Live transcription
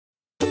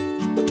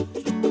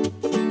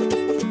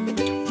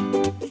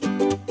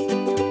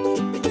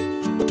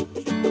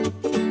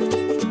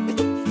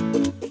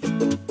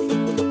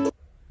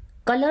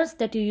colors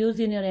that you use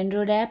in your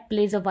Android app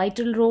plays a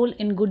vital role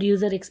in good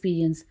user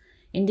experience.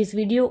 In this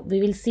video, we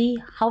will see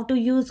how to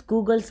use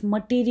Google's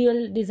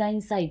material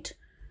design site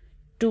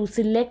to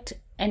select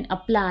and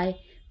apply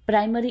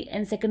primary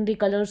and secondary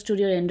colors to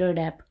your Android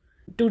app.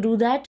 To do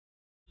that,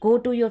 go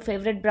to your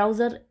favorite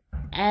browser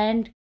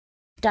and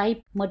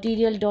type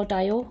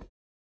material.io.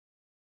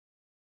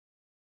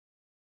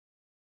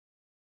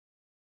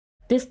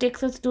 This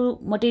takes us to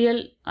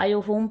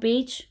Material.io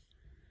homepage.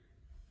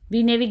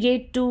 We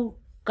navigate to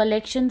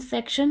Collections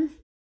section.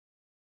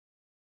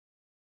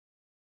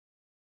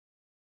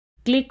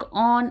 Click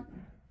on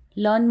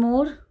Learn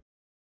More.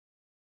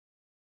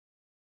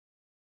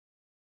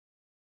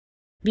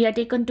 We are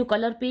taken to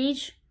Color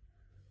page.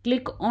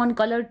 Click on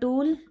Color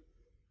tool.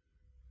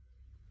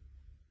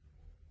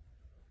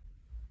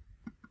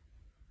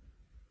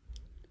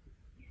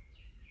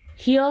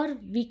 Here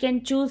we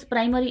can choose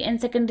primary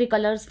and secondary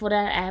colors for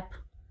our app.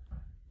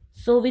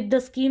 So with the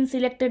scheme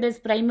selected as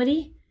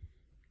primary,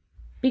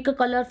 pick a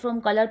color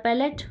from color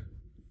palette.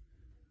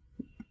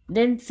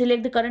 Then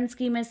select the current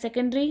scheme as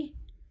secondary.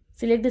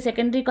 Select the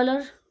secondary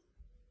color.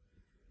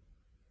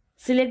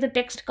 Select the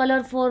text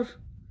color for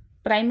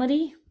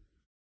primary.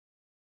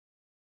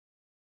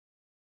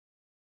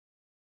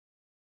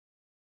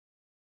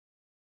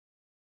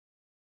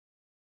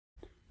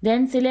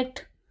 Then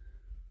select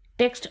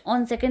text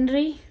on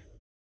secondary.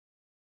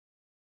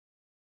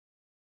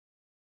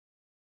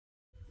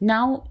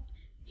 Now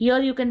here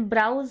you can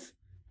browse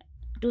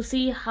to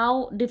see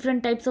how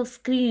different types of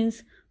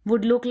screens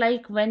would look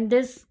like when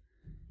this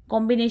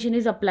combination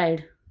is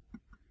applied.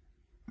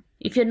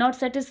 If you're not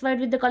satisfied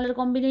with the color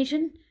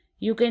combination,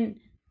 you can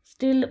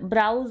still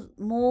browse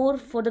more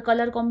for the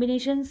color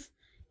combinations.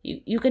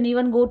 You can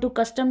even go to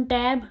Custom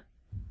tab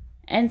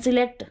and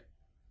select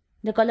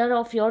the color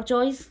of your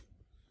choice.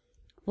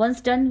 Once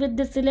done with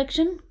this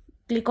selection,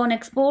 click on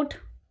Export.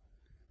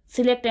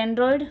 Select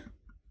Android.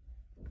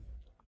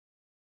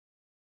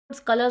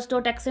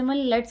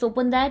 Colors.xml. Let's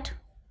open that.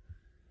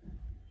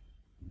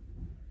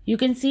 You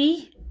can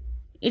see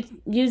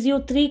it gives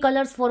you 3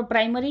 colors for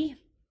primary,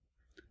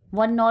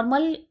 one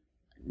normal,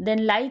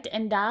 then light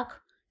and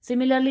dark.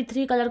 Similarly,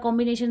 3 color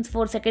combinations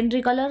for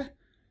secondary color,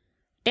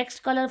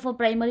 text color for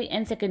primary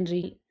and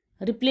secondary.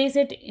 Replace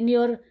it in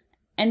your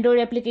Android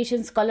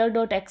application's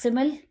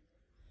color.xml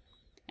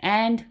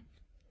and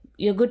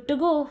you're good to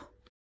go.